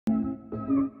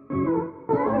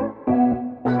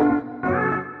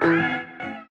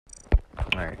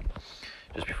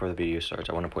just before the video starts,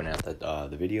 I want to point out that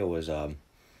the video was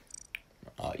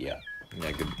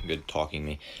good talking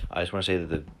me. I just want to say that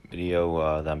the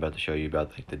video that I'm about to show you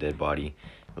about like the dead body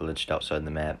glitched outside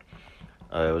the map.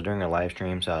 It was during a live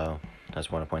stream, so I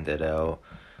just want to point that out.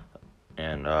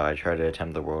 And I tried to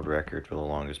attempt the world record for the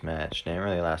longest match. It didn't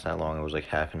really last that long. It was like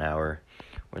half an hour,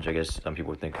 which I guess some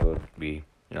people think would be,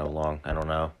 long. I don't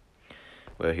know.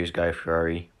 Well, here's Guy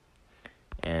Ferrari.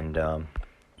 And,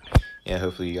 yeah,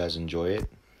 hopefully you guys enjoy it.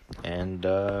 And,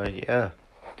 yeah.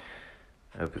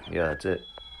 That's it.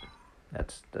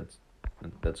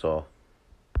 That's all.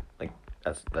 Like,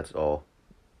 that's all.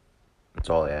 That's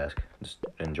all I ask. Just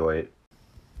enjoy it.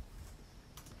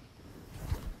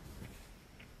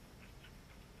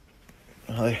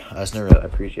 I just never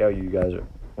appreciate how you guys are.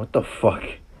 What the fuck?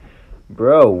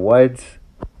 Bro, what?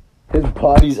 His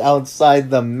body's outside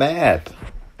the map.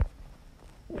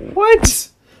 What?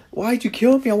 Why'd you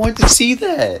kill me? I wanted to see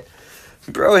that.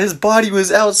 Bro, his body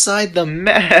was outside the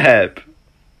map.